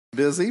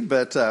Busy,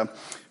 but a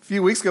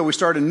few weeks ago we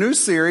started a new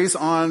series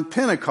on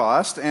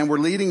Pentecost, and we're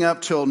leading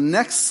up till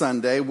next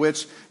Sunday,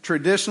 which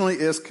traditionally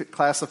is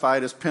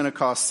classified as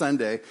Pentecost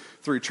Sunday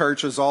through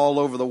churches all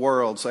over the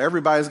world. So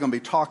everybody's going to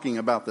be talking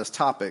about this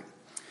topic.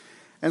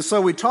 And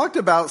so we talked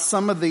about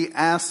some of the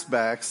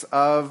aspects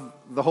of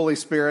the Holy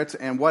Spirit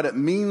and what it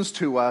means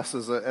to us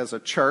as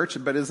a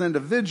church, but as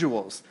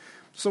individuals.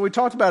 So we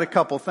talked about a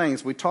couple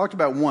things. We talked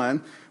about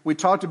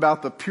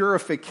the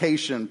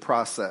purification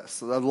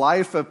process, a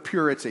life of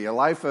purity, a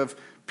life of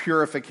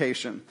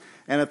purification.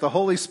 And if the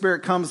Holy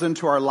Spirit comes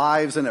into our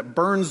lives and it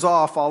burns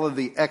off all of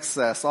the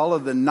excess, all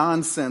of the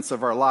nonsense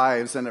of our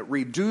lives, and it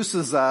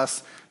reduces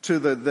us to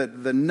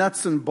the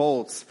nuts and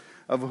bolts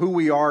of who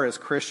we are as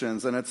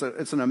Christians. And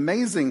it's an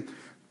amazing,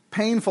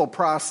 painful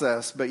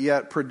process, but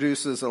yet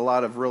produces a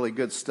lot of really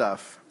good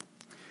stuff.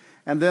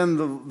 And then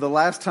the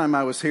last time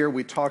I was here,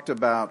 we talked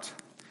about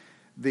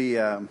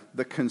the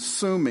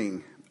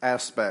consuming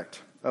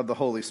aspect of the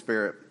Holy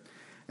Spirit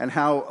and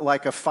how,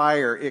 like a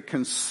fire, it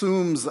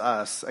consumes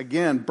us,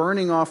 again,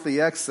 burning off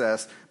the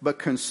excess, but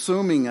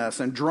consuming us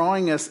and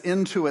drawing us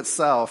into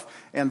itself,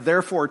 and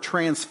therefore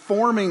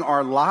transforming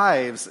our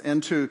lives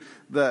into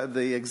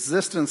the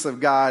existence of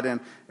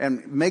God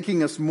and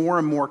making us more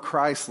and more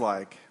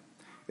Christ-like.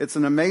 It's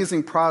an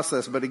amazing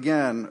process, but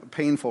again, a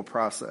painful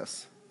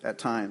process at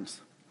times.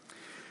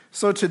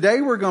 So today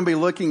we're going to be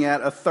looking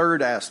at a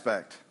third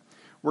aspect.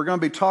 We're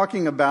going to be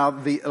talking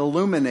about the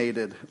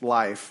illuminated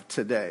life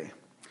today.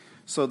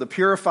 So the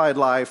purified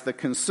life, the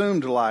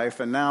consumed life,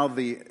 and now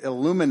the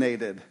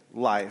illuminated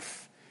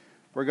life.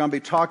 We're going to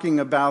be talking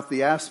about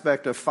the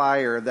aspect of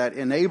fire that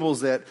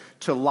enables it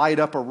to light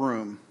up a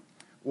room,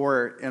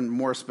 or in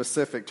more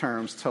specific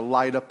terms, to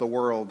light up the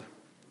world.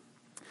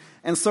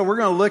 And so we're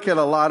going to look at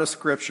a lot of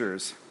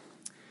scriptures.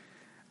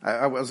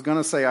 I was going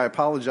to say I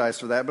apologize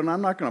for that, but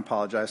I'm not going to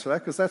apologize for that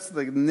because that's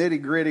the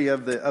nitty-gritty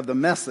of the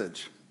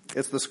message.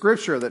 It's the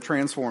scripture that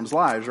transforms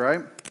lives,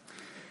 right?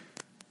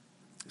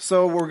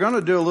 So we're going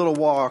to do a little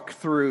walk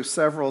through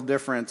several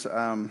different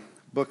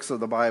books of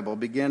the Bible,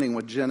 beginning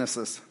with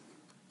Genesis,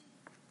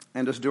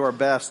 and just do our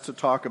best to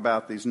talk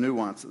about these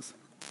nuances.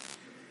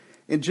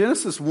 In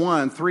Genesis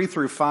 1, 3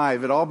 through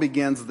 5, it all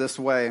begins this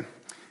way.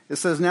 It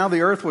says, "Now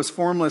the earth was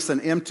formless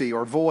and empty,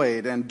 or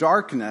void, and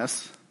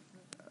darkness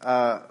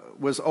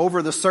was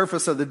over the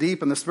surface of the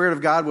deep, and the Spirit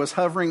of God was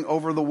hovering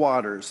over the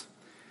waters.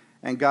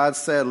 And God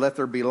said, 'Let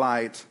there be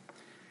light.'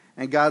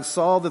 And God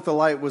saw that the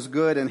light was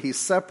good, and He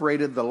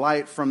separated the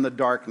light from the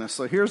darkness."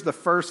 So here's the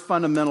first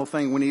fundamental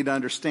thing we need to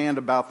understand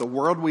about the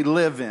world we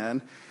live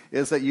in,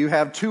 is that you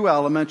have two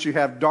elements. You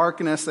have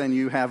darkness and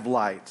you have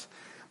light.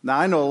 Now,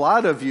 I know a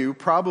lot of you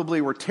probably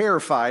were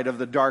terrified of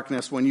the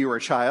darkness when you were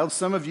a child.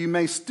 Some of you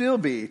may still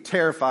be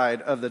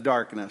terrified of the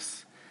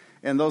darkness.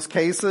 In those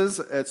cases,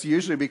 it's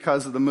usually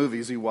because of the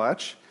movies you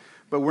watch,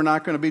 but we're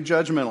not going to be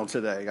judgmental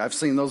today. I've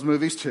seen those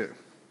movies too,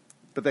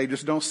 but they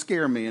just don't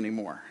scare me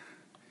anymore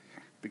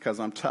because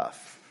I'm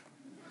tough.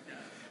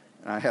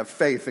 I have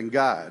faith in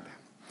God.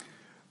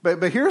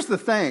 But here's the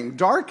thing.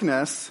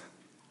 Darkness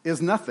is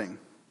nothing.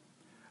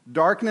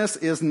 Darkness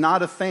is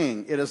not a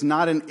thing. It is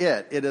not an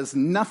it. It is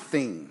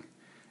nothing.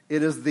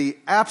 It is the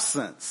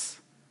absence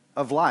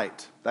of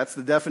light. That's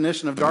the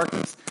definition of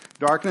darkness.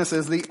 Darkness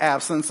is the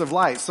absence of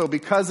light. So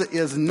because it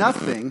is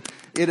nothing,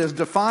 it is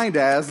defined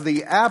as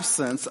the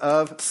absence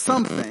of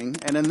something.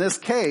 And in this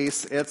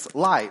case, it's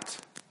light.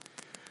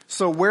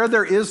 So where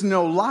there is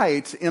no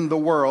light in the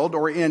world,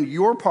 or in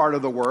your part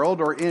of the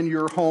world, or in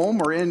your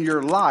home, or in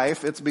your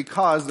life, it's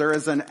because there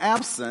is an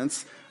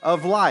absence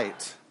of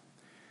light.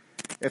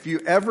 If you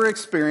ever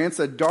experience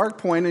a dark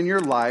point in your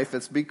life,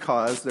 it's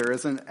because there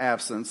is an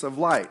absence of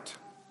light.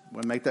 I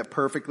want to make that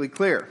perfectly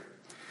clear.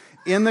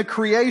 In the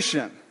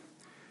creation,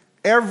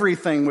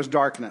 everything was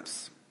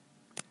darkness.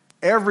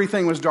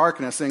 Everything was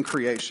darkness in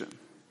creation.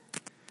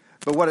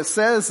 But what it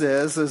says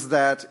is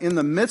that in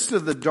the midst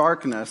of the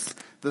darkness,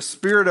 the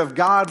Spirit of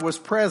God was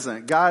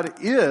present. God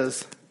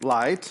is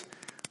light,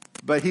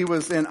 but He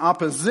was in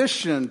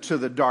opposition to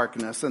the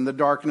darkness, and the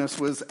darkness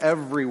was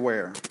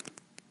everywhere.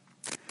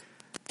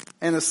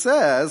 And it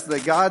says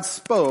that God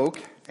spoke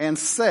and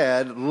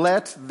said,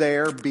 "Let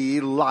there be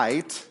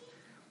light,"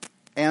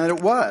 and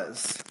it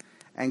was.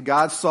 And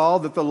God saw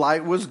that the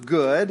light was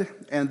good,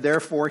 and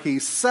therefore He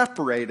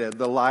separated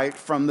the light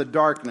from the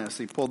darkness.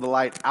 He pulled the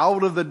light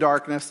out of the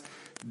darkness,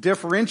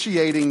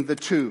 differentiating the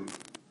two.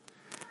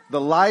 The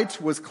light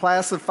was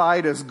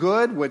classified as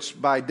good, which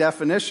by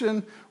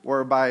definition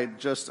or by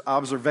just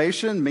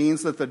observation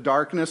means that the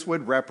darkness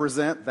would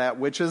represent that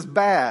which is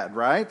bad,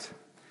 right?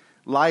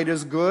 Light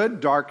is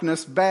good,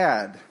 darkness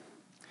bad.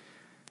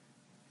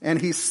 And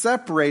He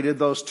separated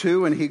those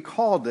two, and He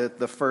called it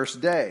the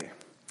first day.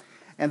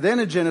 And then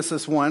in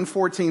Genesis 1,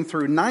 14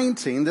 through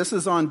 19, this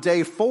is on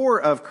day 4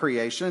 of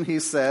creation, He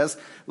says,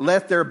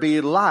 "Let there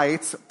be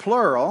lights,"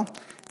 plural,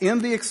 "in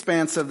the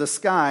expanse of the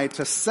sky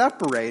to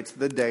separate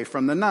the day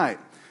from the night."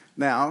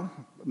 Now,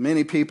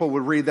 many people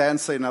would read that and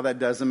say, "No, that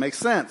doesn't make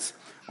sense."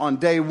 On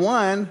day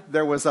 1,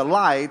 there was a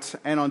light,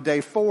 and on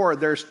day 4,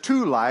 there's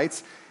 2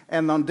 lights.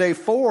 And on day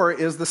 4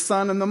 is the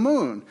sun and the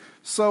moon.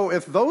 So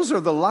if those are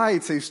the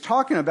lights he's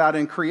talking about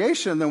in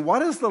creation, then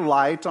what is the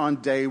light on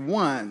day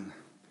 1?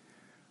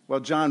 Well,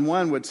 John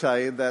 1 would tell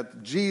you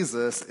that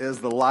Jesus is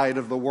the light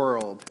of the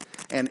world.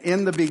 And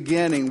in the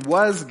beginning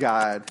was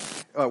God,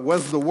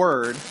 was the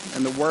Word,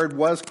 and the Word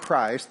was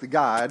Christ, the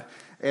God.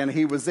 And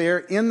he was there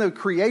in the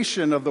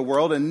creation of the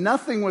world, and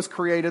nothing was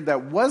created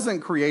that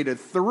wasn't created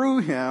through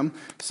him.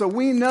 So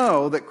we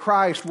know that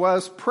Christ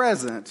was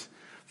present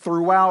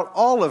throughout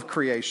all of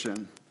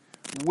creation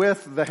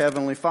with the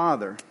Heavenly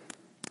Father.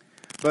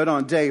 But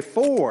on day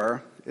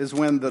 4 is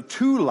when the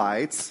 2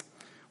 lights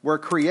were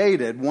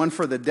created, one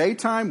for the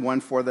daytime,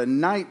 one for the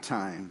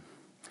nighttime.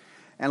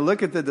 And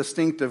look at the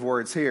distinctive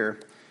words here.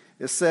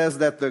 It says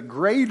that the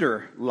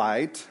greater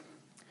light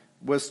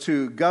was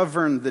to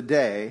govern the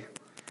day,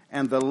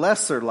 and the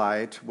lesser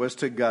light was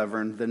to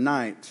govern the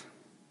night.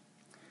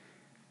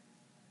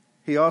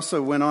 He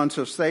also went on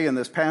to say in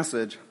this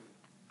passage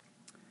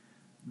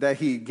that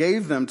he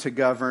gave them to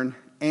govern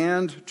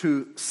and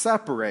to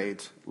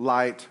separate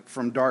light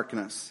from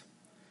darkness.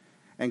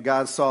 And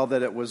God saw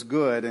that it was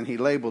good, and he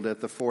labeled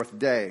it the 4th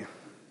day.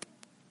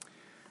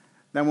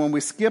 Now, when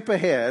we skip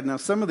ahead, now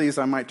some of these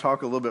I might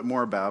talk a little bit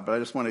more about, but I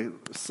just want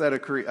to set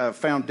a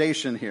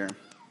foundation here.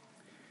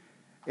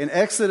 In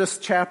Exodus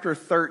chapter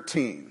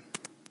 13,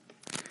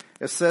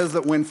 it says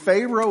that when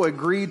Pharaoh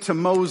agreed to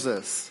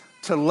Moses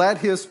to let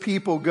his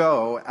people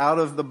go out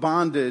of the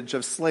bondage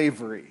of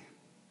slavery,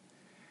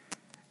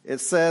 it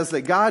says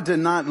that God did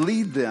not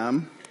lead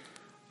them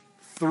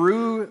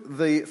through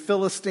the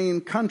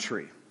Philistine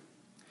country.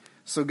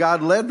 So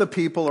God led the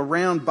people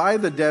around by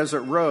the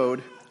desert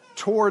road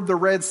toward the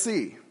Red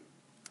Sea.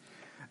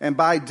 And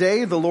by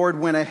day the Lord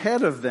went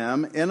ahead of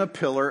them in a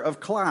pillar of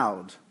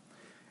cloud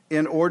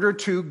in order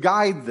to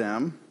guide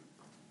them.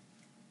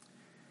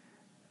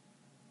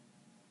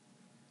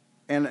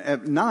 And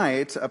at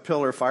night, a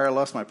pillar of fire, I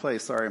lost my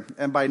place, sorry.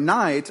 And by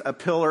night, a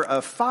pillar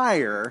of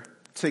fire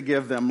to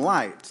give them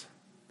light.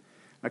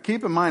 Now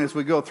keep in mind as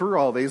we go through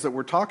all these that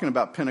we're talking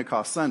about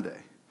Pentecost Sunday.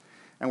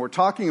 And we're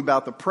talking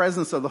about the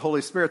presence of the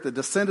Holy Spirit that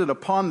descended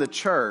upon the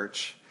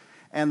church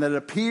and that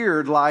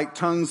appeared like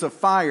tongues of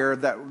fire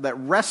that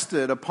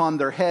rested upon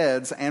their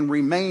heads and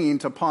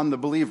remained upon the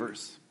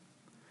believers.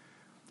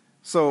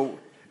 So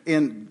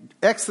in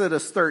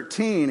Exodus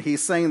 13,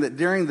 he's saying that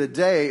during the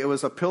day it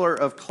was a pillar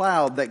of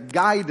cloud that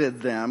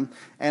guided them,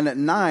 and at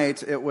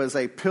night it was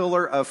a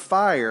pillar of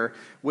fire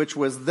which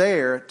was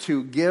there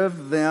to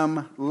give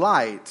them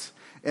light.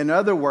 In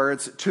other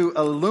words, to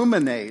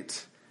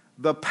illuminate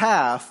the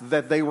path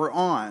that they were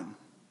on.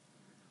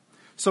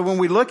 So when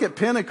we look at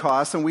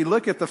Pentecost and we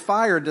look at the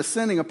fire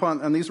descending upon,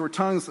 and these were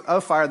tongues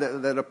of fire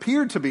that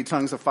appeared to be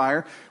tongues of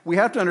fire, we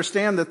have to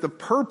understand that the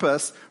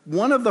purpose,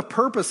 one of the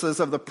purposes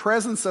of the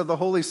presence of the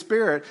Holy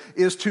Spirit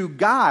is to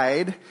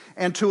guide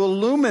and to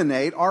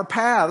illuminate our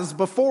paths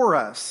before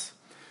us.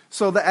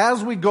 So that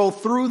as we go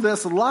through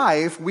this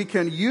life, we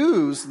can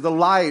use the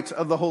light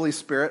of the Holy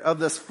Spirit, of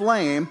this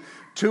flame,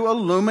 to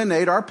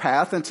illuminate our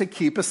path and to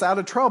keep us out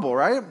of trouble,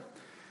 right?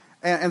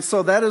 And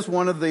so that is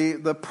one of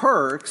the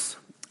perks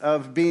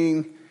of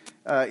being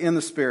in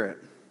the Spirit.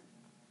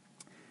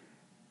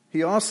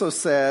 He also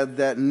said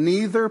that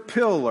neither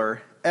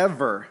pillar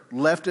ever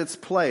left its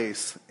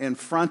place in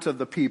front of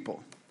the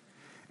people.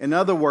 In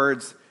other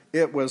words,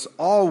 it was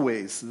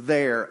always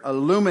there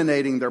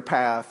illuminating their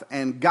path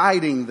and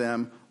guiding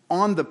them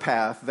on the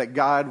path that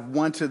God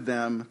wanted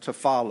them to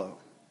follow.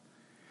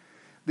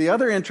 The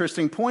other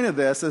interesting point of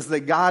this is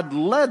that God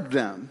led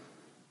them.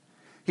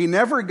 He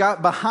never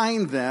got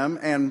behind them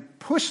and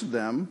pushed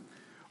them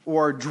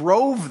or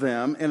drove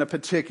them in a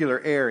particular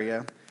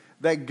area.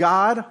 That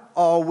God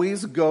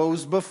always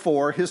goes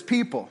before his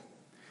people.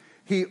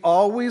 He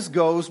always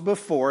goes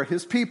before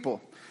his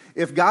people.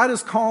 If God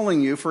is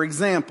calling you, for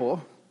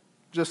example,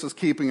 just as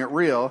keeping it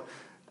real,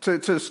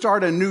 to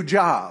start a new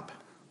job,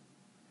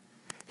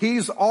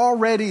 he's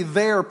already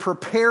there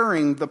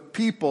preparing the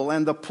people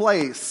and the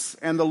place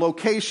and the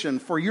location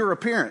for your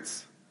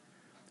appearance.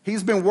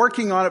 He's been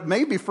working on it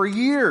maybe for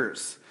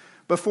years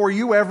before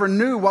you ever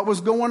knew what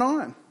was going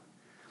on.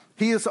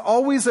 He is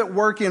always at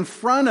work in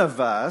front of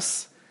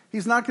us.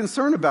 He's not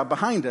concerned about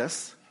behind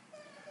us,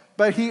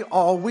 but he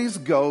always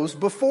goes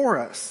before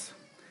us,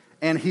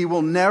 and he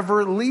will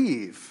never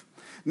leave.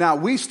 Now,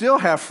 we still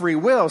have free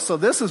will, so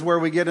this is where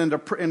we get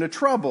into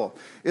trouble,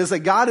 is that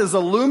God is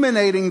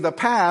illuminating the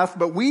path,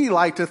 but we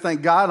like to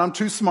think, God, I'm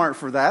too smart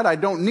for that. I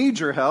don't need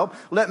your help.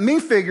 Let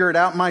me figure it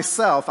out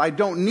myself. I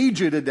don't need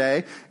you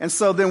today. And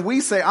so then we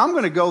say, I'm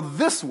going to go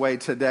this way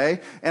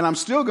today, and I'm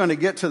still going to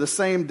get to the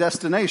same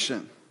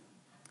destination.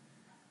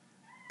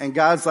 And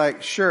God's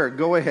like, sure,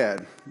 go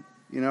ahead.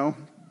 You know,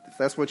 if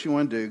that's what you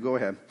want to do, go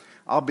ahead.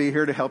 I'll be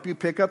here to help you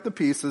pick up the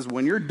pieces.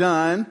 When you're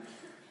done,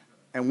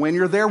 and when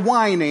you're there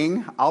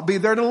whining, I'll be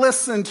there to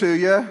listen to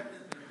you.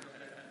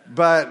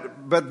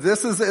 But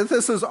this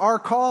is our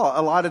call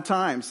a lot of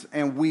times.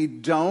 And we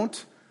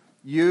don't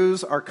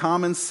use our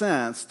common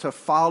sense to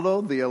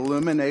follow the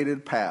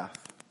illuminated path.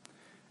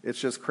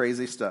 It's just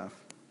crazy stuff.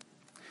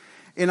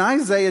 In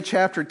Isaiah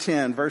chapter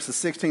 10, verses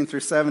 16 through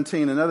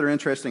 17, another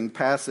interesting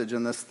passage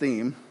in this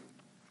theme,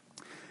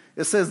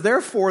 it says,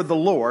 "Therefore the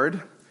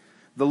Lord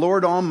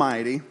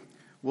Almighty,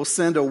 will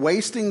send a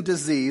wasting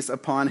disease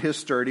upon his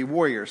sturdy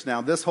warriors."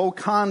 Now, this whole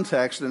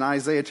context in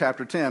Isaiah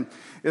chapter 10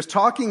 is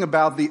talking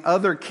about the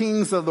other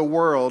kings of the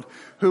world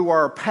who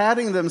are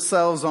patting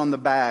themselves on the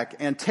back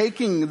and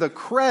taking the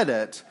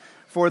credit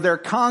for their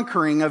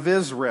conquering of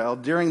Israel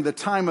during the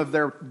time of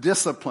their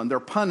discipline, their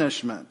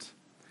punishment.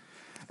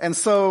 And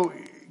so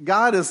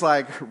God is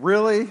like,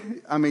 really?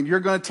 I mean, you're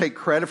going to take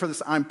credit for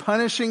this? I'm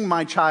punishing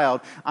my child.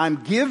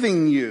 I'm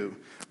giving you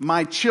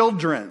my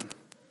children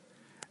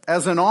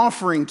as an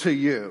offering to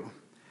you.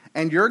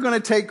 And you're going to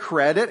take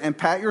credit and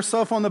pat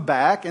yourself on the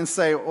back and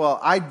say, well,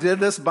 I did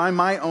this by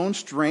my own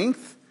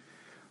strength.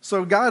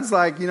 So God's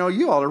like,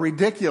 you all are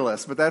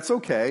ridiculous, but that's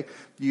okay.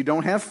 You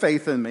don't have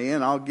faith in me,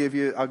 and I'll give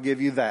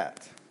you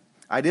that.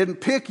 I didn't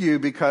pick you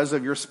because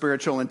of your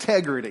spiritual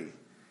integrity.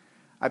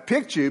 I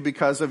picked you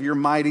because of your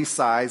mighty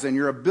size and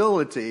your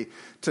ability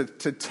to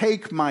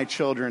take my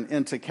children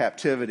into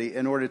captivity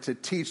in order to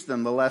teach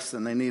them the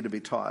lesson they need to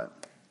be taught.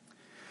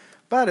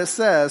 But it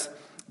says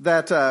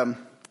that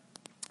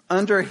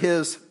under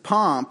his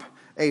pomp,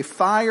 a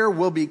fire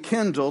will be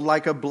kindled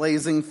like a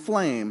blazing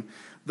flame.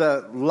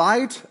 The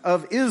light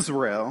of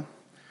Israel,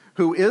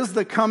 who is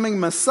the coming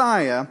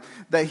Messiah,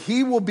 that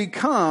he will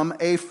become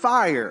a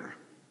fire.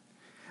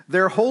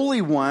 Their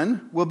Holy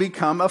One will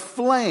become a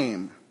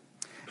flame.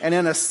 And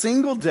in a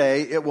single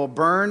day, it will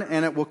burn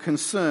and it will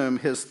consume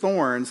his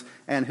thorns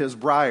and his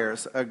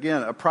briars.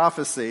 Again, a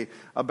prophecy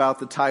about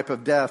the type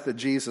of death that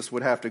Jesus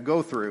would have to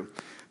go through.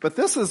 But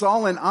this is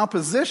all in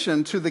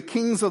opposition to the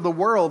kings of the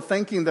world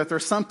thinking that they're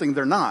something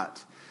they're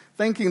not.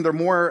 Thinking they're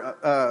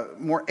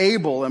more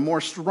able and more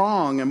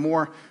strong and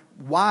more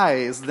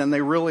wise than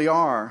they really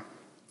are.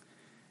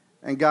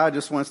 And God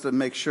just wants to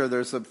make sure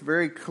there's a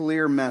very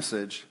clear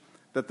message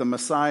that the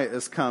Messiah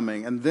is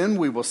coming. And then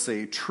we will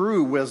see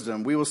true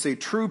wisdom. We will see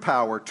true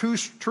power, true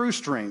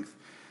strength.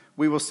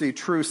 We will see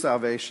true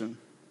salvation.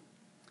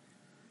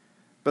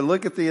 But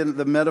look at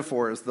the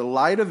metaphors. The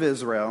light of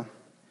Israel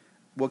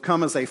will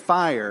come as a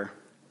fire,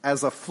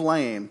 as a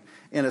flame.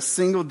 In a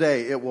single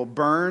day, it will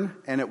burn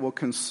and it will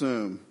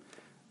consume.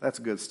 That's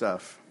good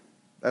stuff.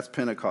 That's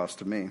Pentecost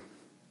to me.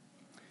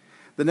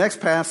 The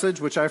next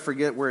passage, which I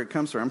forget where it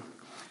comes from,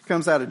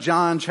 comes out of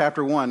John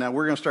chapter 1. Now,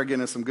 we're going to start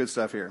getting into some good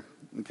stuff here.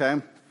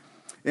 Okay?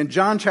 In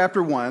John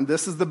chapter 1,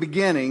 this is the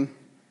beginning.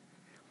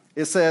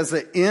 It says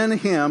that in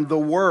him, the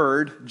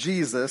Word,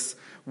 Jesus,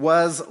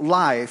 was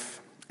life,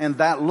 and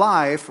that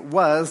life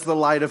was the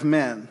light of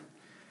men.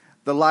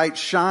 The light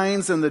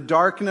shines in the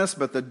darkness,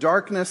 but the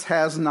darkness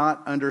has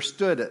not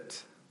understood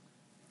it.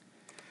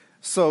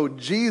 So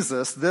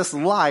Jesus, this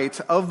light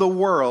of the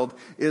world,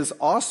 is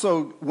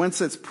also, once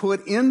it's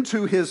put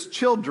into his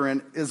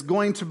children, is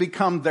going to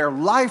become their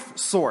life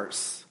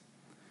source.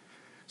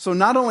 So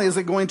not only is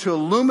it going to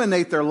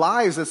illuminate their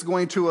lives,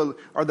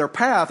 or their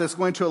path, it's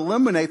going to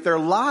illuminate their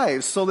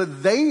lives so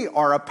that they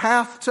are a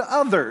path to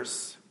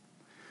others.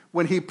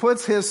 When he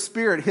puts his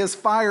spirit, his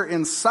fire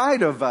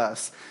inside of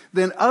us,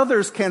 then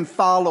others can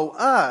follow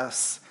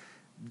us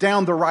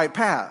down the right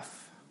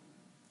path.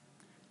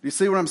 Do you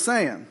see what I'm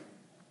saying?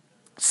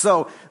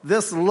 So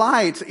this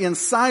light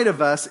inside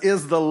of us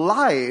is the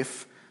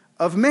life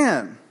of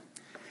men.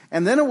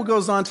 And then it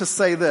goes on to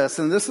say this,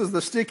 and this is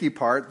the sticky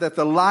part, that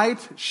the light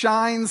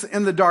shines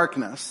in the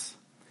darkness.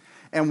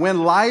 And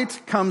when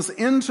light comes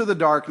into the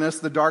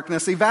darkness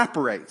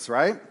evaporates,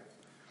 right?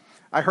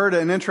 I heard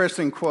an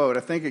interesting quote.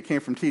 I think it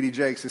came from T.D.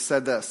 Jakes, who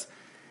said this: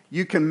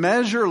 you can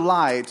measure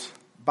light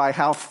by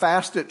how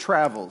fast it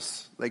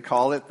travels. They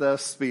call it the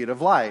speed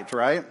of light,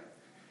 right?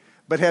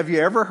 But have you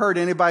ever heard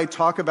anybody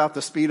talk about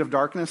the speed of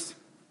darkness?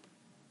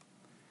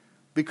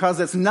 Because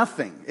it's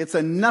nothing. It's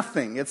a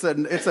nothing. It's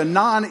a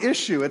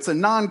non-issue. It's a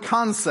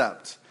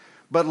non-concept.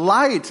 But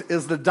light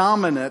is the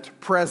dominant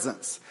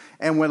presence.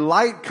 And when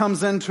light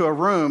comes into a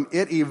room,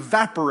 it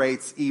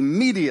evaporates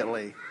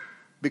immediately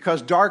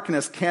because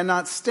darkness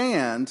cannot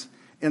stand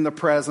in the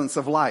presence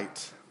of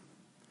light.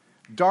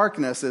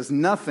 Darkness is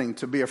nothing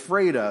to be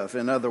afraid of,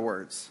 in other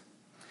words.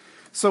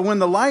 So when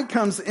the light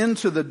comes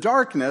into the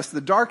darkness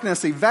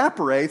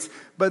evaporates,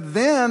 but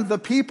then the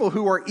people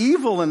who are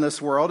evil in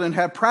this world and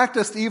have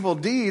practiced evil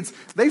deeds,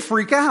 they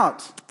freak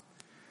out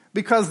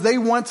because they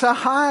want to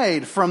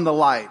hide from the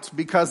light,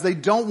 because they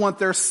don't want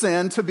their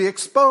sin to be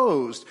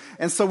exposed.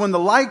 And so when the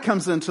light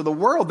comes into the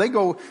world, they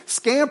go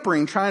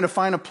scampering, trying to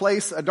find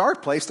a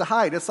dark place to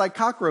hide. It's like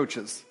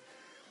cockroaches.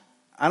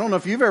 I don't know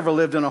if you've ever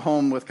lived in a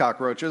home with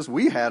cockroaches.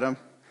 We had them.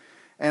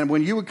 And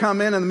when you would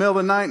come in the middle of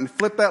the night and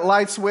flip that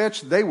light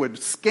switch, they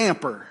would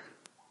scamper.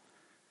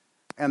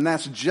 And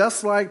that's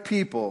just like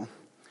people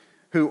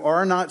who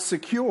are not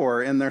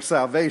secure in their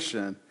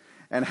salvation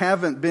and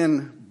haven't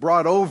been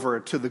brought over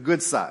to the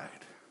good side.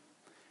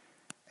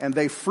 And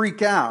they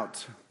freak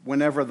out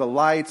whenever the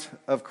light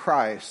of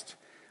Christ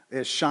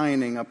is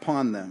shining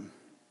upon them.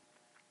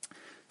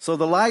 So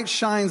the light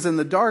shines in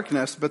the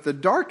darkness, but the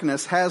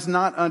darkness has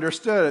not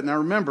understood it. Now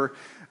remember,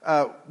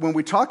 when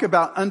we talk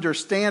about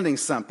understanding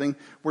something,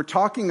 we're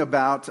talking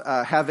about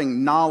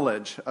having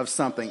knowledge of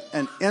something,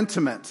 an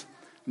intimate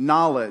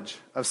knowledge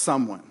of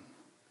someone.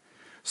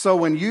 So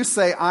when you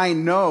say, I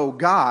know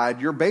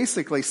God, you're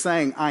basically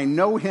saying, I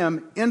know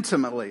him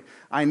intimately.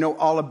 I know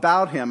all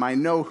about him. I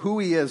know who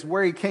he is,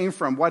 where he came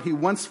from, what he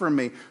wants from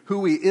me,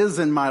 who he is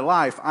in my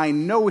life. I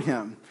know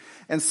him.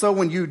 And so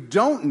when you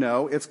don't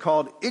know, it's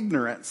called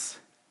ignorance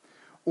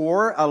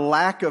or a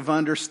lack of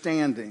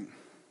understanding.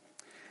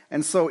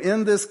 And so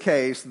in this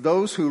case,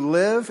 those who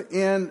live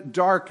in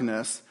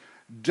darkness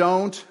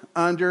don't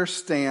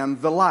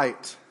understand the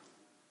light.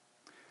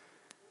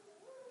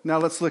 Now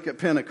let's look at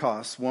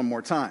Pentecost one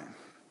more time.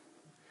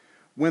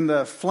 When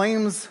the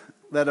flames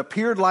that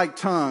appeared like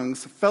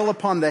tongues fell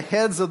upon the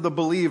heads of the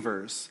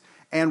believers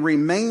and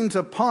remained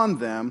upon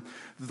them,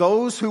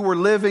 those who were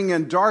living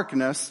in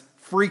darkness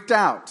freaked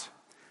out.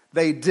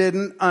 They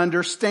didn't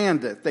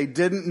understand it. They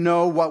didn't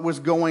know what was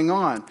going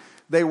on.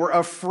 They were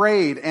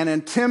afraid and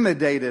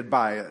intimidated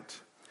by it.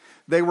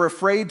 They were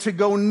afraid to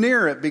go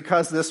near it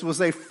because this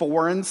was a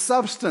foreign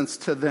substance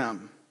to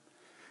them.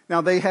 Now,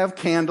 they have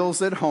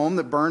candles at home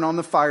that burn on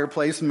the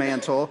fireplace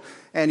mantle.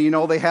 And,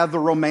 they have the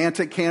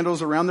romantic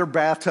candles around their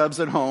bathtubs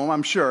at home,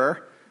 I'm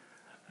sure.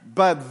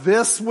 But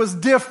this was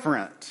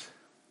different.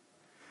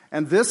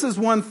 And this is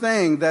one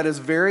thing that is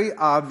very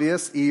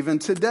obvious even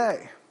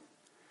today.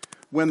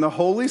 When the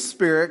Holy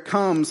Spirit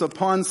comes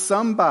upon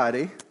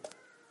somebody,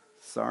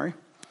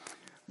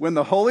 when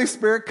the Holy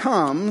Spirit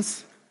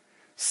comes,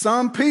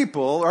 some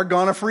people are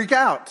going to freak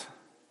out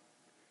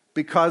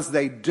because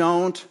they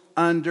don't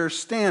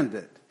understand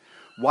it.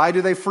 Why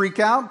do they freak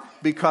out?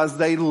 Because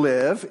they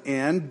live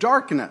in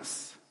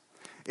darkness.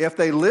 If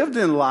they lived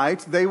in light,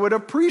 they would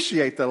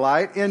appreciate the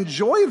light,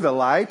 enjoy the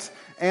light,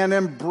 and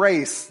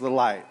embrace the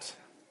light.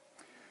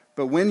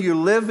 But when you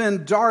live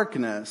in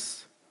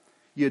darkness,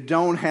 you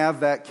don't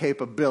have that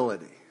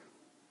capability.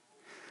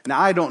 Now,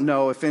 I don't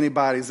know if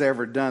anybody's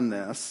ever done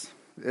this.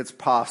 It's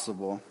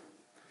possible.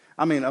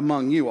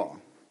 Among you all.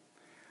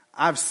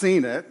 I've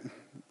seen it.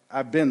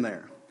 I've been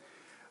there.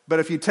 But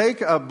if you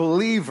take a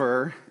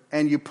believer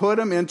and you put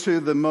them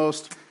into the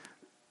most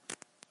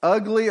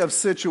ugly of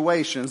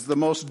situations, the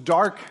most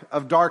dark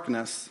of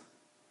darkness,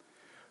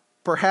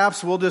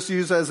 perhaps we'll just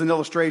use as an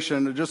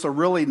illustration just a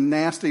really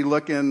nasty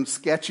looking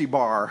sketchy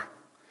bar,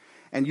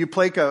 and you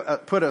put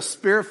a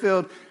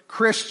spirit-filled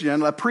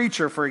Christian, a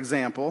preacher for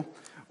example,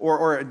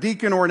 or a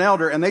deacon or an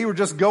elder, and they would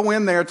just go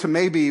in there to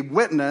maybe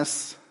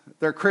witness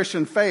their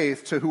Christian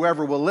faith to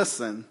whoever will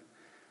listen,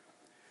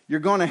 you're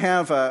going to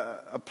have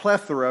a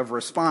plethora of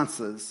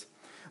responses.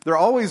 There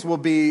always will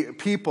be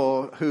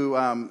people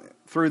who,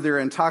 through their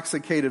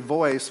intoxicated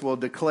voice, will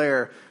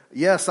declare,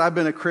 yes, I've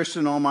been a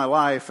Christian all my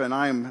life, and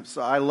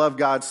I love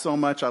God so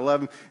much, I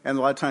love him, and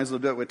a lot of times they'll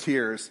do it with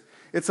tears.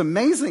 It's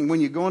amazing when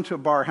you go into a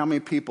bar how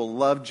many people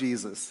love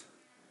Jesus.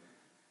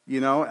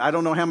 I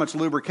don't know how much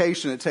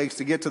lubrication it takes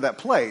to get to that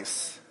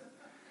place.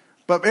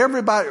 But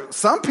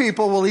some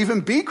people will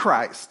even be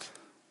Christ.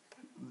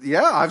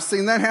 Yeah, I've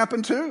seen that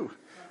happen too.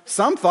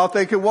 Some thought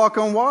they could walk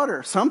on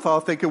water. Some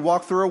thought they could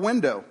walk through a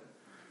window.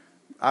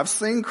 I've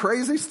seen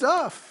crazy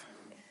stuff.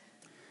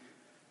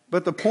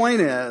 But the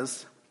point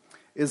is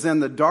in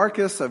the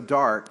darkest of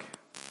dark,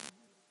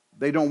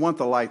 they don't want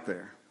the light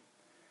there.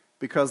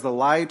 Because the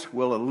light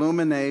will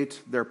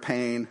illuminate their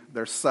pain,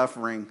 their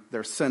suffering,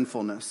 their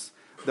sinfulness,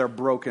 their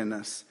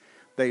brokenness.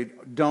 They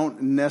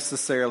don't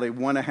necessarily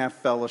want to have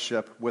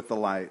fellowship with the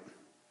light.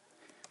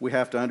 We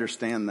have to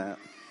understand that.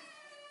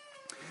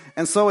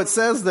 And so it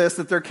says this,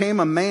 that there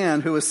came a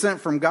man who was sent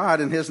from God,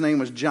 and his name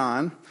was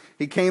John.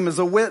 He came as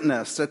a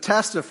witness to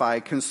testify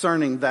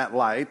concerning that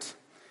light,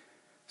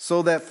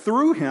 so that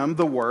through him,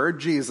 the Word,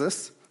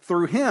 Jesus,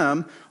 through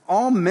him,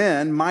 all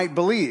men might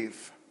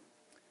believe.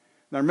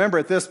 Now remember,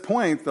 at this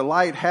point, the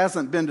light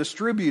hasn't been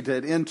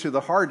distributed into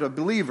the heart of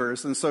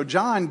believers, and so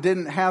John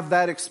didn't have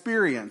that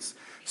experience.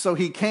 So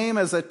he came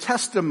as a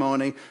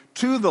testimony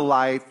to the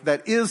light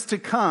that is to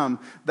come,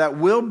 that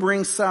will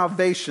bring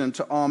salvation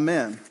to all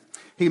men.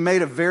 He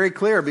made it very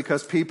clear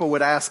because people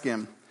would ask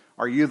him,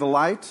 are you the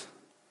light?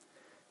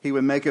 He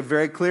would make it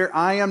very clear,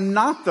 I am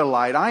not the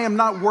light. I am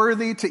not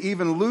worthy to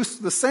even loose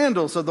the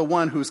sandals of the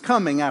one who's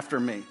coming after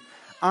me.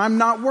 I'm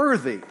not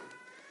worthy.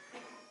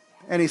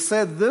 And he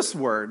said this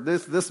word,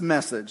 this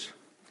message,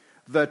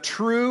 the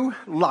true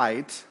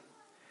light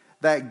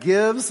that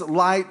gives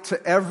light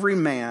to every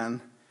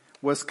man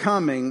was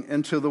coming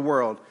into the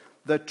world.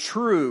 The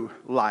true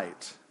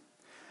light.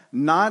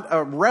 Not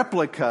a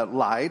replica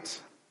light,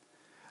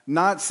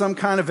 not some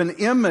kind of an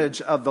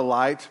image of the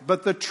light,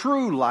 but the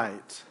true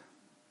light.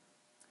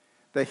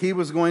 That he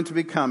was going to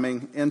be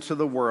coming into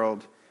the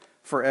world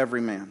for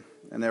every man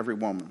and every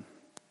woman.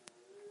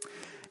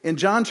 In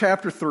John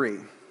chapter 3,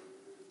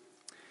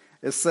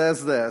 it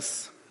says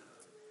this,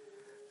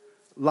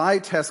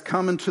 light has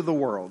come into the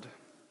world,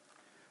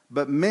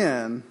 but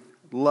men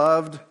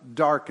loved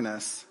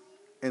darkness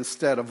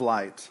instead of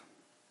light,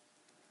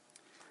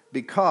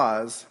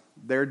 because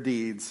their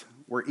deeds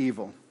were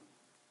evil.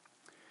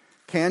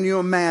 Can you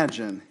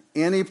imagine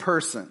any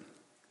person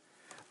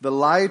The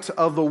light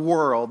of the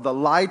world, the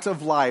light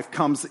of life,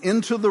 comes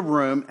into the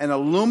room and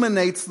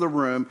illuminates the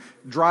room,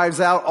 drives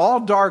out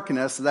all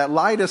darkness. That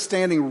light is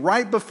standing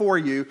right before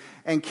you.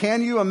 And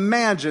can you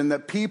imagine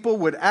that people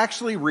would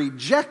actually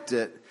reject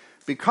it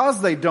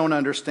because they don't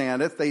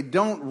understand it? They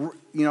don't,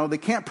 they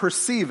can't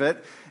perceive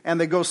it, and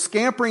they go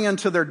scampering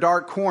into their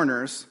dark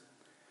corners,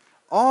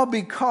 all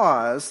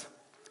because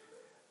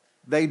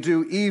they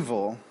do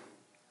evil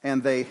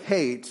and they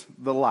hate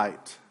the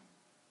light.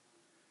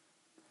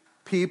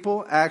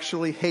 People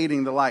actually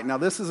hating the light. Now,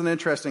 this is an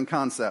interesting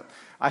concept.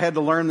 I had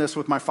to learn this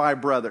with my 5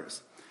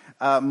 brothers.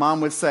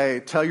 Mom would say,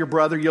 tell your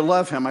brother you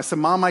love him. I said,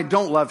 Mom, I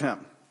don't love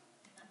him.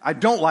 I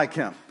don't like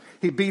him.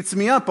 He beats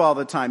me up all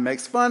the time,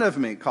 makes fun of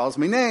me, calls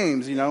me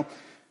names,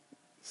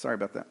 Sorry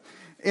about that.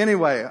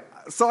 Anyway,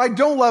 so I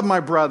don't love my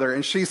brother.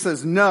 And she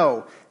says,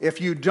 no,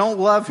 if you don't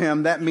love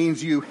him, that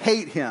means you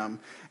hate him.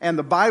 And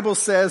the Bible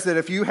says that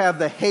if you have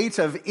the hate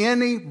of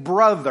any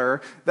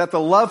brother, that the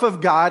love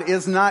of God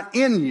is not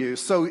in you.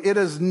 So it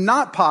is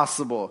not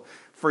possible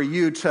for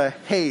you to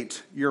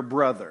hate your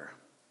brother.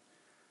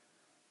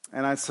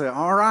 And I'd say,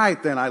 all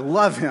right, then I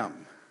love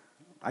him.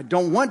 I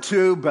don't want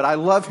to, but I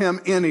love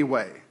him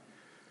anyway.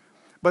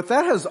 But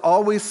that has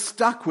always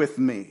stuck with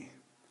me.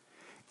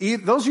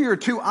 Those are your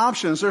 2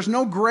 options. There's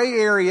no gray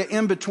area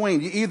in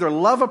between. You either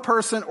love a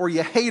person or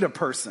you hate a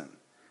person.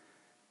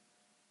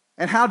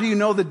 And how do you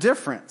know the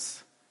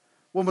difference?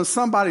 Well, when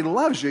somebody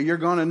loves you, you're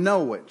going to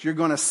know it. You're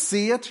going to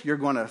see it. You're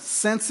going to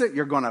sense it.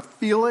 You're going to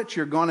feel it.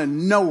 You're going to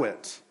know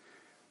it.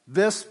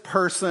 This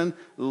person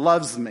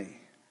loves me.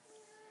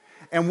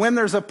 And when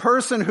there's a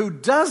person who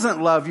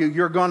doesn't love you,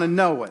 you're going to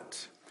know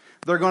it.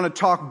 They're going to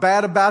talk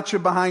bad about you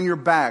behind your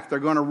back. They're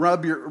going to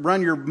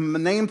run your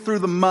name through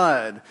the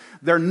mud.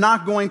 They're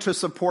not going to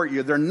support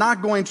you. They're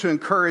not going to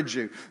encourage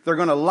you. They're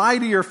going to lie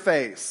to your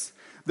face.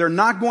 They're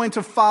not going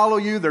to follow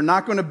you. They're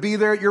not going to be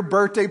there at your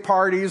birthday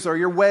parties or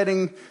your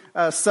wedding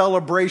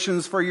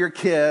celebrations for your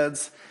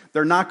kids.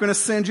 They're not going to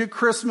send you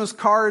Christmas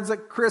cards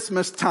at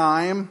Christmas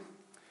time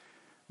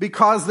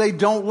because they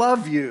don't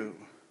love you.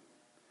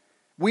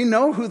 We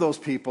know who those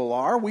people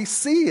are. We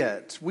see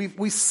it.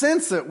 We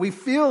sense it. We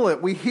feel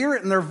it. We hear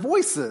it in their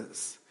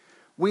voices.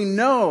 We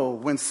know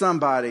when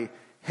somebody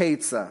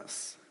hates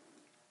us.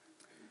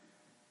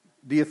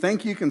 Do you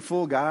think you can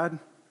fool God?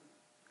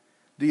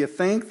 Do you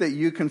think that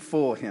you can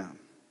fool him?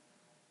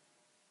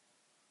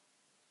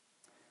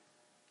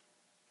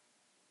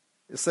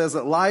 It says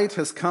that light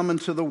has come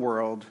into the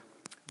world,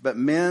 but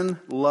men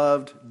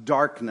loved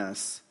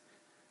darkness.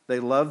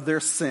 They loved their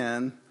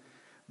sin.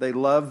 They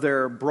loved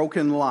their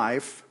broken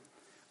life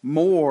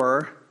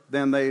more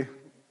than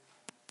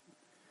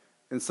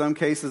in some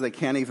cases, they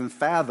can't even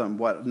fathom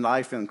what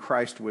life in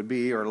Christ would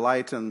be, or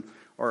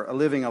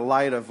living a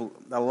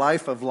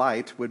life of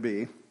light would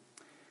be.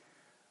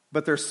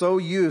 But they're so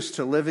used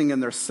to living in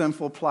their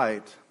sinful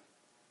plight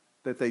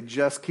that they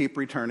just keep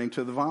returning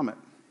to the vomit,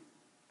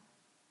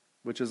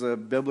 which is a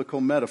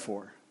biblical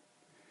metaphor.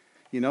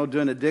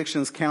 Doing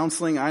addictions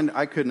counseling,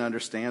 I couldn't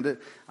understand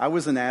it. I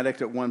was an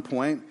addict at one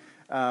point,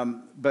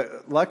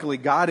 but luckily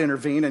God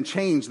intervened and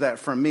changed that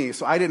from me.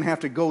 So I didn't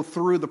have to go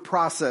through the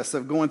process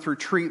of going through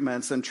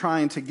treatments and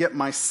trying to get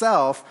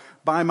myself,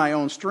 by my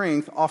own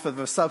strength, off of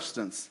a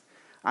substance.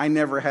 I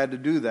never had to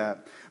do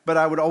that. But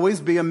I would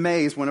always be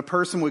amazed when a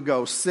person would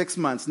go 6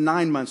 months,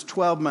 9 months,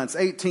 12 months,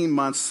 18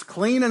 months,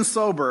 clean and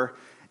sober,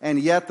 and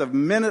yet the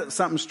minute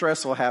something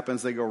stressful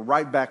happens, they go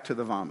right back to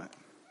the vomit.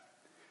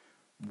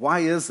 Why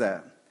is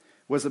that?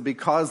 Was it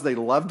because they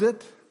loved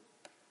it?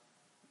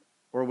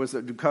 Or was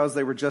it because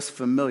they were just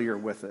familiar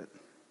with it?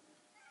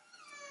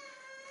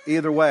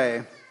 Either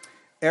way,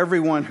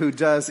 everyone who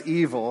does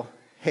evil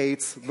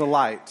hates the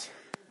light.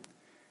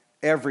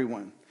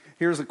 Everyone.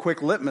 Here's a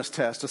quick litmus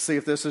test to see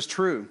if this is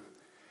true.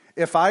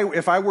 If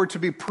I were to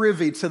be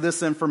privy to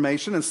this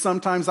information, and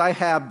sometimes I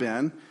have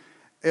been,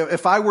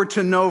 if I were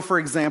to know, for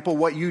example,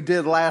 what you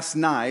did last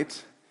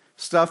night,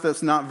 stuff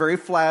that's not very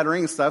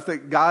flattering, stuff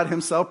that God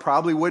himself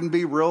probably wouldn't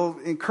be real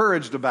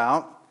encouraged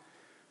about.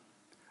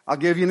 I'll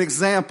give you an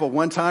example.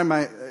 One time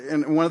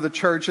in one of the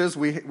churches,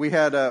 we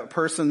had a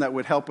person that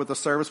would help with the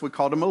service. We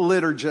called him a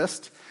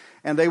liturgist.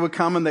 And they would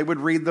come and they would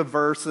read the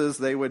verses.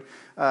 They would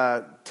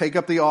take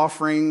up the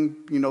offering,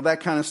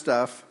 that kind of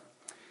stuff.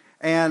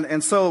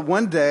 And so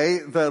one day,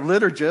 the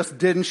liturgist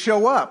didn't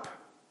show up.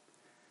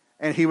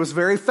 And he was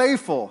very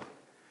faithful.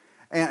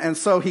 And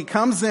so he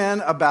comes in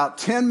about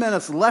 10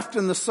 minutes left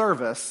in the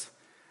service.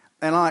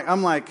 And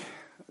I'm like,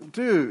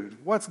 dude,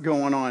 what's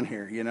going on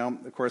here?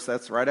 Of course,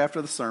 that's right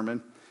after the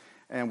sermon.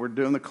 And we're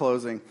doing the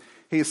closing.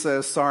 He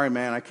says, sorry,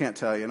 man, I can't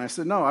tell you. And I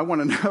said, no, I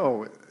want to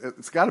know.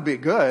 It's got to be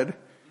good.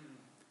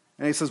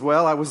 And he says,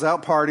 well, I was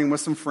out partying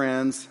with some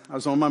friends. I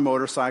was on my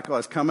motorcycle. I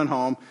was coming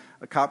home.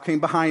 A cop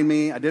came behind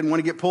me. I didn't want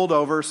to get pulled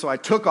over, so I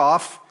took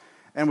off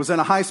and was in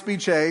a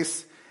high-speed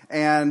chase.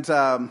 And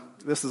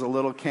this is a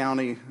little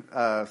county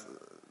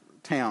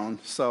town,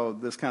 so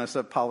this kind of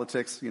stuff,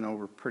 politics,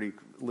 we're pretty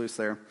loose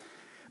there.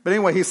 But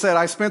anyway, he said,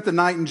 I spent the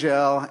night in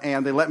jail,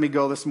 and they let me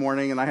go this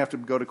morning, and I have to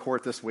go to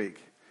court this week.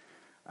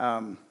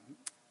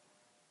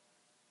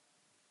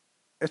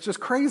 It's just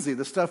crazy,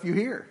 the stuff you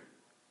hear.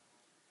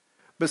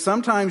 But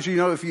sometimes,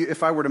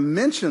 if I were to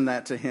mention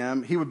that to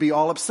him, he would be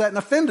all upset and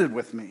offended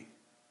with me.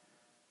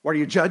 What, are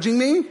you judging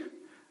me?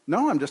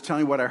 No, I'm just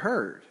telling you what I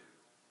heard.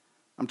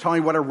 I'm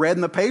telling you what I read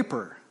in the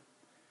paper.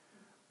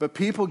 But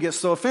people get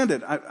so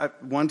offended.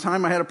 One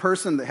time I had a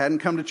person that hadn't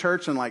come to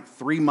church in like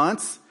 3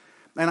 months,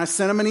 and I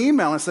sent him an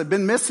email and said,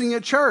 been missing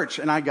at church.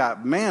 And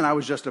I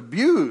was just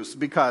abused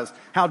because,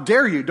 how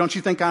dare you? Don't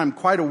you think I'm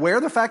quite aware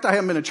of the fact I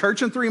haven't been to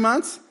church in 3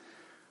 months?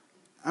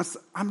 I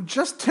said, I'm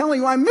just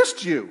telling you I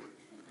missed you.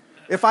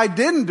 If I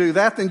didn't do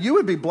that, then you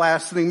would be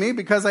blasting me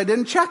because I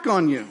didn't check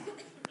on you.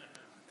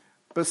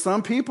 But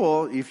some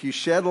people, if you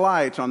shed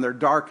light on their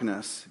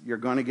darkness, you're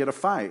going to get a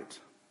fight.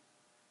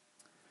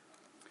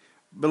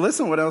 But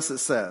listen what else it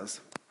says.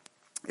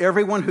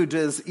 Everyone who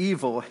does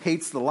evil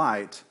hates the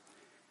light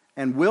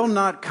and will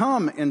not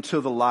come into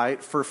the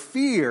light for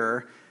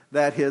fear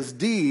that his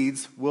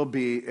deeds will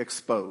be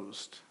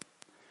exposed.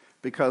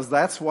 Because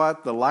that's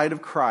what the light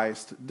of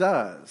Christ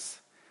does.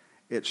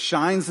 It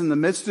shines in the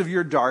midst of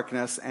your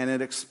darkness and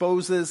it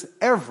exposes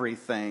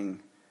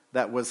everything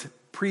that was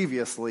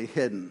previously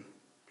hidden.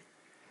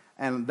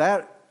 And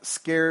that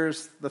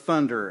scares the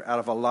thunder out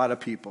of a lot of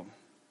people.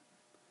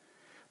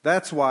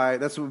 That's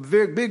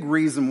a big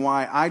reason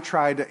why I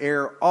try to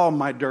air all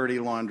my dirty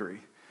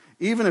laundry.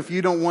 Even if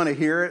you don't want to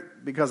hear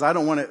it, because I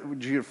don't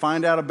want you to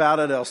find out about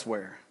it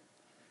elsewhere.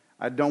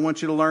 I don't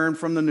want you to learn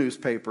from the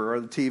newspaper or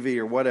the TV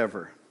or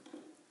whatever.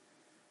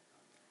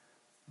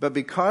 But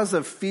because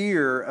of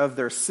fear of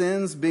their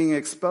sins being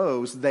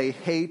exposed, they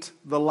hate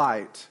the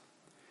light.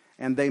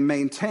 And they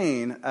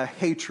maintain a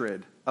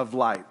hatred of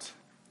light.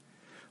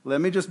 Let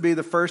me just be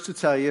the first to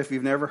tell you, if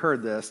you've never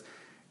heard this,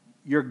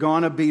 you're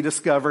going to be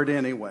discovered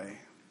anyway.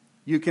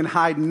 You can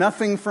hide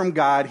nothing from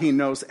God. He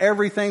knows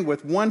everything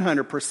with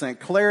 100%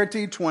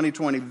 clarity,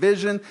 20/20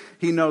 vision.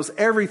 He knows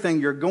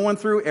everything you're going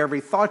through, every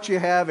thought you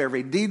have,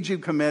 every deed you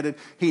committed.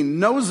 He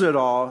knows it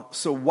all.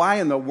 So why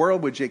in the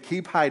world would you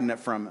keep hiding it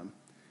from him?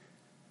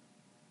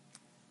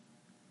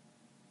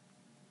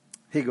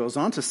 He goes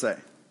on to say,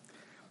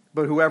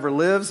 but whoever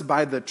lives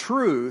by the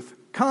truth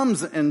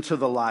comes into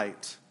the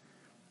light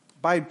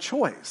by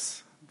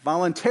choice,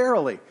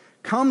 voluntarily,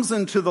 comes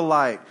into the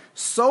light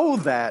so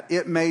that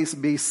it may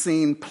be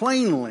seen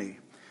plainly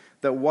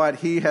that what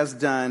he has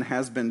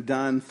been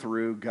done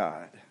through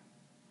God.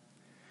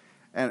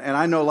 And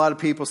I know a lot of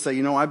people say,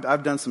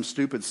 I've done some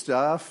stupid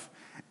stuff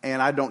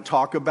and I don't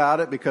talk about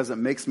it because it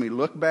makes me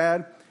look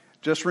bad.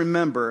 Just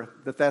remember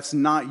that that's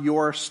not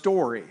your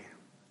story.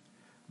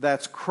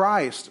 That's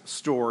Christ's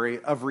story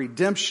of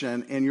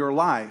redemption in your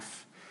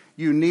life.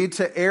 You need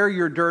to air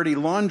your dirty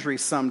laundry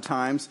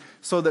sometimes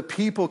so that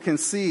people can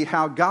see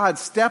how God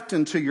stepped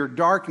into your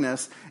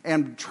darkness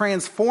and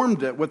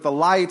transformed it with the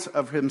light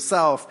of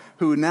himself,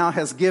 who now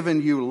has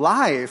given you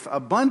life,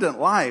 abundant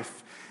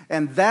life.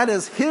 And that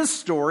is his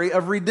story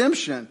of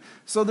redemption.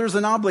 So there's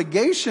an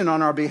obligation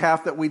on our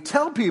behalf that we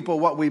tell people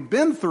what we've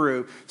been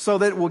through so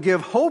that it will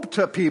give hope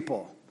to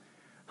people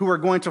who are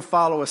going to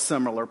follow a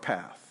similar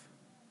path.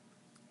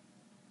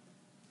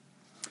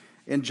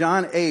 In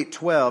John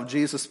 8:12,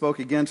 Jesus spoke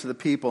again to the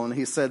people and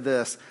he said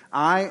this,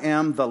 I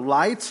am the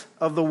light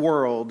of the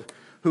world.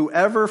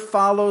 Whoever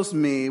follows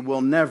me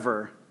will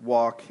never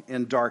walk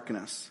in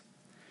darkness,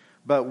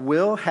 but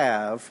will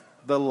have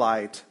the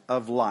light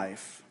of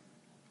life.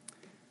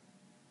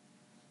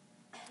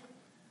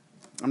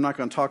 I'm not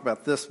going to talk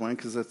about this one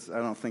because I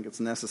don't think it's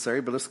necessary,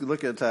 but let's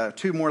look at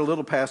two more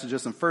little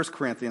passages in 1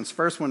 Corinthians.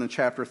 First one in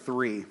chapter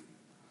 3.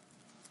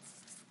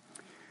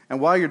 And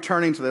while you're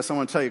turning to this, I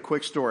want to tell you a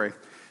quick story.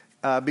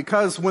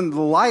 Because when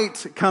the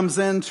light comes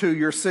into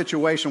your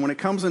situation, when it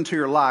comes into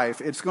your life,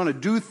 it's going to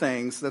do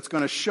things that's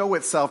going to show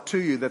itself to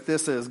you that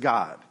this is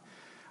God.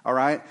 All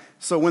right?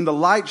 So when the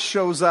light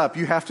shows up,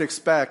 you have to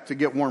expect to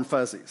get warm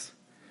fuzzies.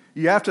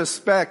 You have to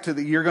expect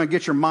that you're going to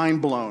get your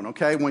mind blown,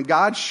 okay? When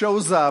God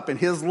shows up and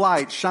his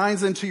light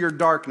shines into your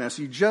darkness,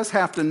 you just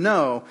have to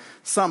know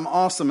something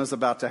awesome is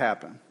about to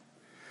happen.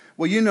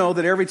 Well, you know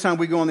that every time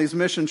we go on these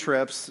mission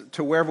trips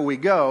to wherever we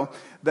go,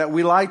 that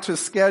we like to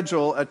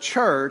schedule a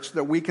church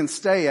that we can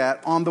stay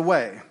at on the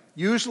way.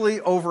 Usually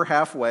over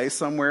halfway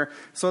somewhere,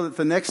 so that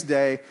the next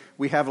day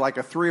we have like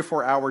a 3 or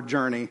 4 hour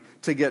journey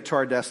to get to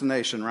our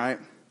destination, right?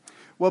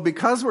 Well,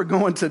 because we're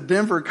going to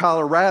Denver,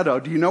 Colorado,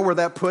 do you know where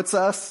that puts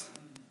us?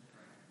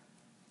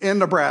 In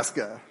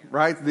Nebraska,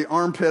 right? The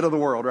armpit of the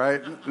world,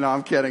 right? No,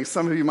 I'm kidding.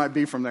 Some of you might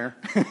be from there.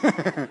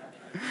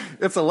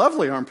 It's a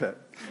lovely armpit.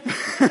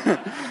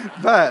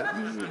 But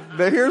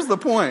here's the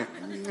point.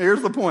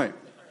 Here's the point.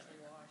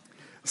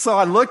 So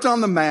I looked on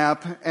the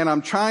map and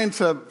I'm trying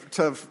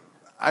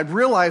I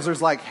realized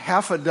there's like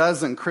half a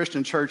dozen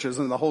Christian churches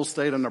in the whole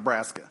state of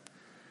Nebraska.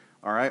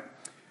 All right.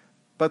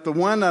 But the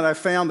one that I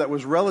found that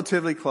was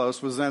relatively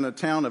close was in a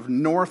town of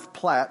North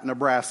Platte,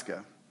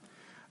 Nebraska.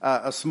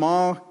 A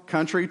small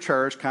country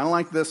church, kind of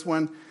like this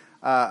one.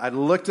 I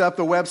looked up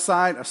the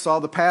website. I saw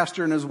the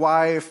pastor and his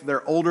wife.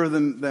 They're older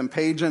than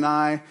Paige and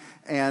I.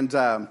 And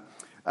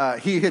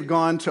He had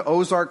gone to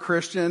Ozark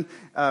Christian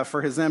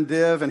for his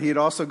MDiv, and he had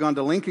also gone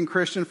to Lincoln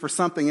Christian for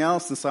something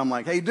else. And so I'm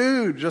like, hey,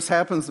 dude, just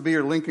happens to be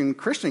your Lincoln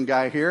Christian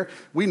guy here.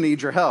 We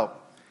need your help.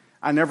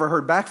 I never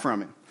heard back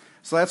from him.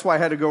 So that's why I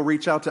had to go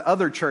reach out to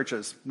other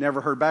churches.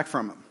 Never heard back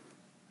from him.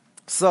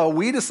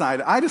 So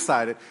I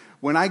decided,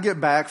 when I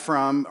get back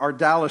from our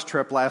Dallas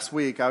trip last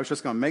week, I was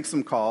just going to make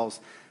some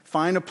calls,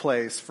 find a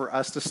place for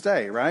us to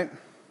stay, right?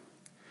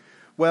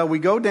 Well, we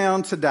go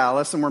down to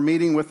Dallas, and we're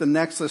meeting with the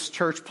Nexus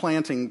church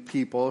planting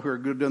people who are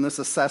doing this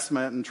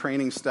assessment and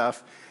training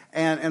stuff.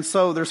 And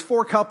so there's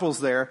 4 couples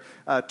there.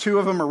 2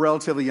 of them are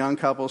relatively young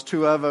couples.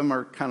 2 of them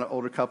are kind of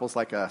older couples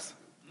like us.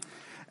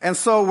 And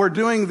so we're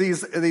doing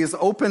these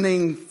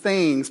opening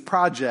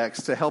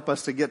projects to help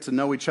us to get to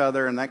know each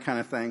other and that kind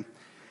of thing.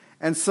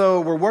 And so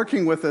we're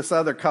working with this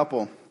other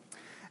couple.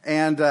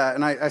 And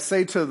I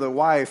say to the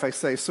wife, I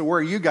say, so where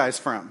are you guys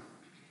from?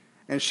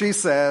 And she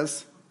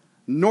says,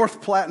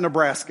 North Platte,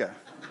 Nebraska.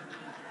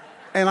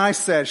 And I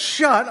said,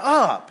 shut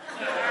up.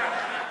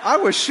 I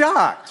was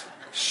shocked.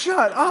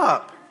 Shut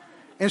up.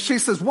 And she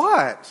says,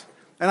 what?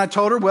 And I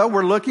told her, well,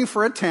 we're looking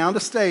for a town to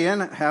stay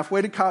in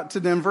halfway to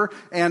Denver,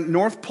 and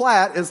North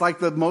Platte is like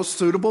the most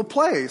suitable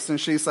place.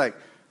 And she's like,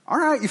 all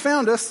right, you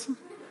found us.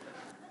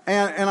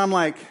 And I'm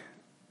like,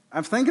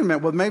 I'm thinking,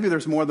 well, maybe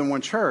there's more than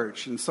one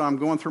church. And so I'm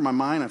going through my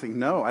mind. I think,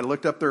 no, I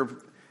looked up there.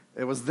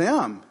 It was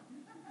them.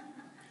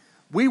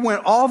 We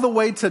went all the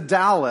way to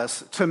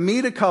Dallas to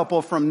meet a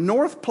couple from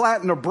North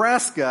Platte,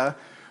 Nebraska,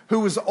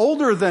 who was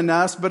older than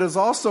us, but is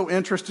also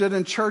interested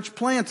in church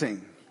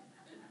planting.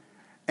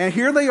 And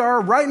here they are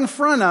right in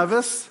front of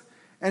us.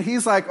 And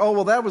he's like, oh,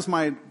 well, that was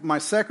my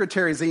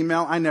secretary's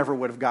email. I never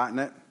would have gotten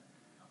it.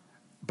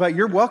 But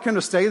you're welcome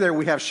to stay there.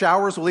 We have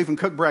showers. We'll even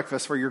cook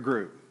breakfast for your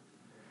group.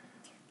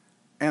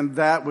 And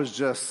that was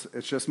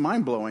it's just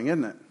mind-blowing,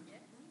 isn't it?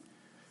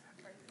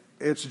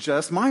 It's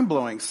just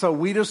mind-blowing. So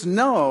we just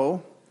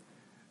know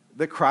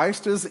that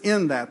Christ is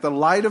in that. The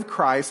light of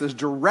Christ is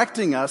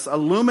directing us,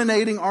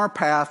 illuminating our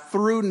path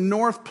through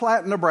North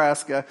Platte,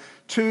 Nebraska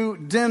to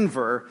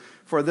Denver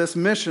for this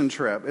mission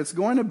trip. It's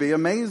going to be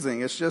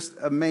amazing. It's just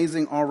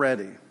amazing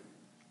already.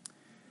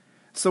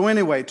 So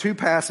anyway, 2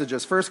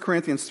 passages, 1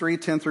 Corinthians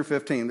 3:10 through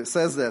 15, that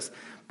says this,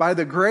 by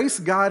the grace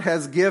God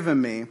has given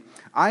me,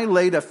 I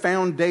laid a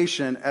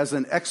foundation as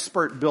an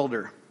expert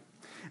builder,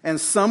 and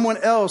someone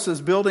else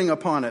is building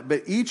upon it,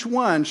 but each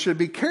one should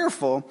be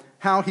careful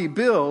how he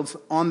builds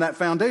on that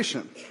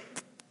foundation.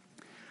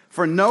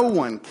 For no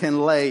one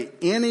can lay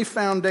any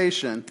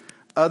foundation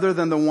other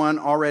than the one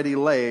already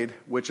laid,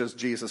 which is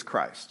Jesus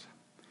Christ.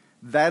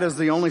 That is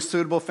the only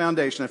suitable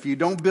foundation. If you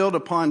don't build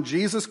upon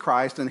Jesus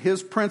Christ and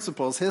his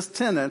principles, his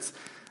tenets,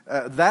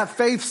 that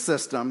faith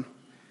system,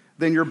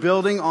 then you're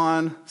building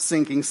on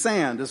sinking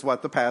sand, is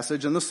what the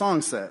passage in the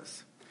song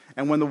says.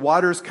 And when the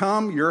waters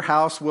come, your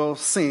house will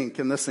sink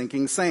in the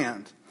sinking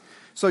sand.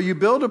 So you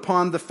build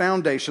upon the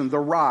foundation, the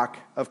rock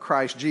of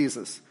Christ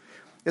Jesus.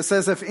 It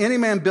says, if any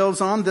man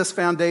builds on this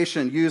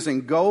foundation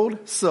using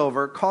gold,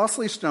 silver,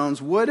 costly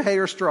stones, wood, hay,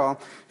 or straw,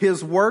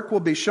 his work will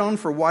be shown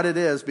for what it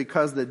is,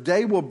 because the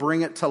day will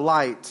bring it to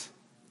light.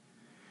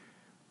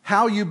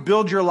 How you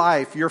build your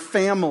life, your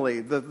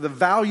family, the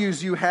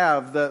values you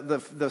have,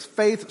 the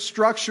faith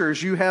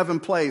structures you have in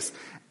place,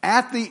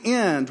 at the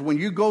end, when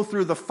you go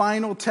through the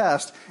final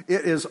test,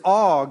 it is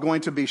all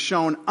going to be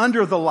shown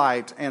under the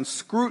light and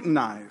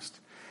scrutinized.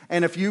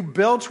 And if you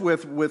built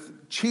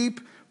with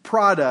cheap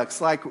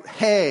products like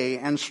hay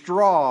and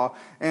straw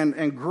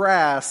and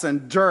grass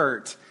and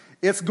dirt,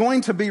 it's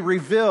going to be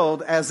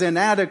revealed as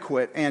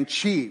inadequate and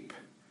cheap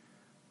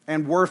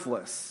and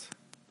worthless.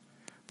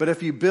 But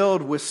if you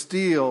build with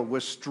steel,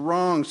 with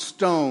strong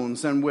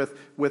stones, and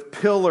with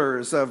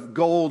pillars of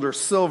gold or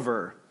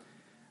silver,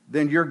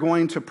 then you're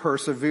going to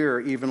persevere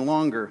even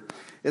longer.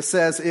 It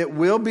says it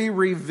will be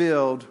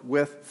revealed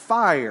with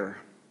fire.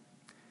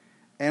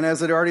 And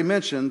as it already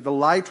mentioned, the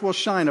light will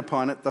shine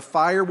upon it. The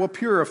fire will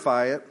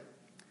purify it.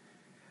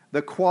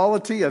 The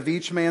quality of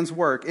each man's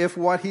work. If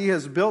what he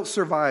has built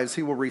survives,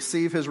 he will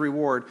receive his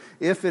reward.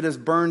 If it is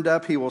burned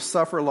up, he will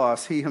suffer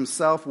loss. He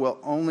himself will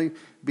only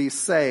be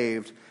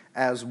saved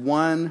as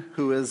one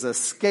who is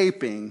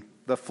escaping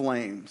the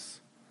flames.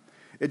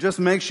 It just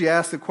makes you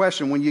ask the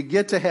question, when you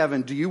get to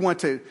heaven, do you want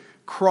to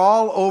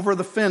crawl over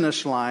the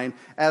finish line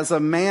as a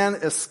man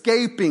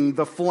escaping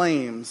the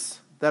flames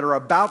that are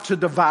about to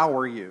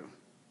devour you?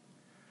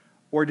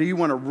 Or do you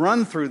want to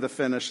run through the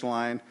finish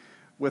line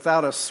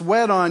without a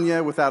sweat on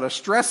you, without a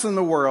stress in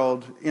the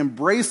world,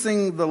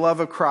 embracing the love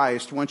of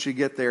Christ once you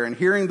get there and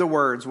hearing the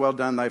words, well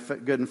done, thy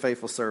good and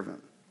faithful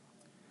servant?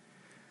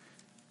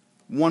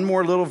 One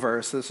more little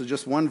verse. This is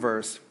just one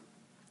verse.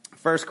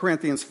 1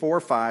 Corinthians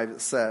 4:5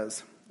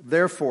 says,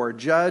 therefore,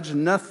 judge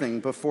nothing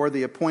before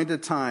the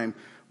appointed time.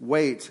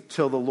 Wait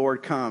till the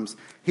Lord comes.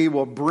 He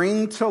will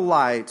bring to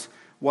light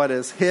what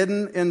is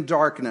hidden in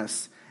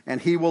darkness, and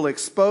he will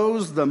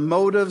expose the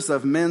motives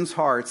of men's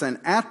hearts. And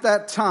at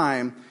that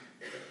time,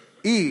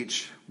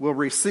 each will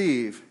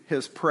receive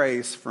his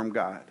praise from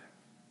God.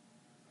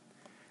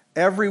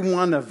 Every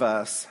one of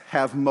us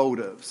have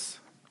motives.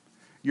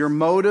 Your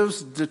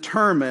motives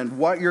determine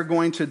what you're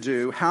going to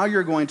do, how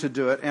you're going to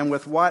do it, and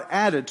with what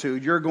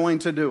attitude you're going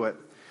to do it.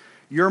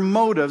 Your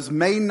motives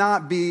may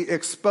not be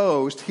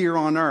exposed here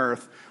on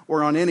earth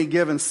or on any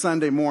given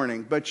Sunday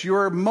morning, but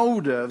your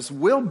motives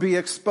will be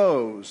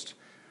exposed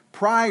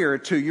prior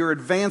to your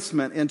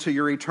advancement into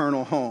your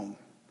eternal home.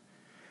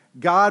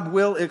 God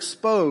will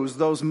expose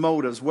those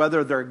motives,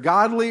 whether they're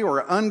godly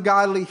or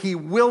ungodly. He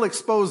will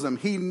expose them.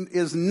 He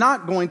is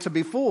not going to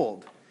be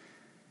fooled.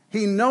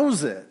 He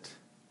knows it.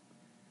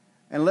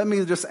 And let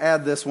me just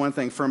add this one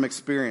thing from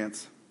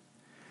experience.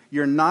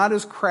 You're not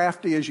as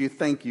crafty as you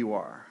think you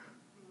are.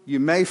 You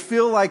may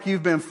feel like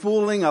you've been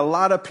fooling a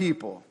lot of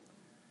people,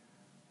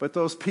 but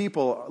those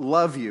people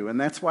love you, and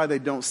that's why they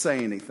don't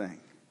say anything.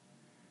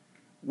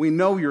 We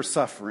know you're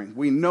suffering.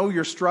 We know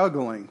you're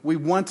struggling. We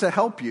want to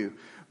help you,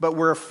 but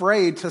we're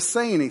afraid to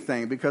say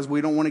anything because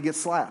we don't want to get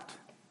slapped.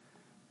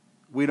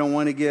 We don't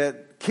want to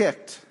get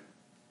kicked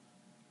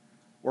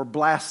or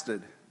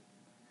blasted.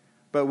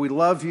 But we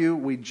love you.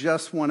 We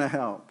just want to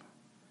help.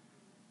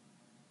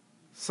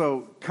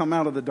 So come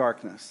out of the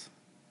darkness.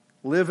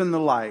 Live in the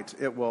light.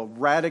 It will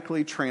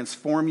radically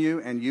transform you,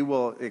 and you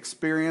will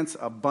experience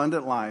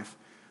abundant life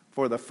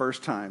for the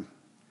first time.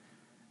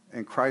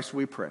 In Christ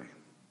we pray.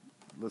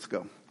 Let's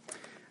go.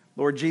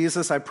 Lord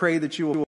Jesus, I pray that you will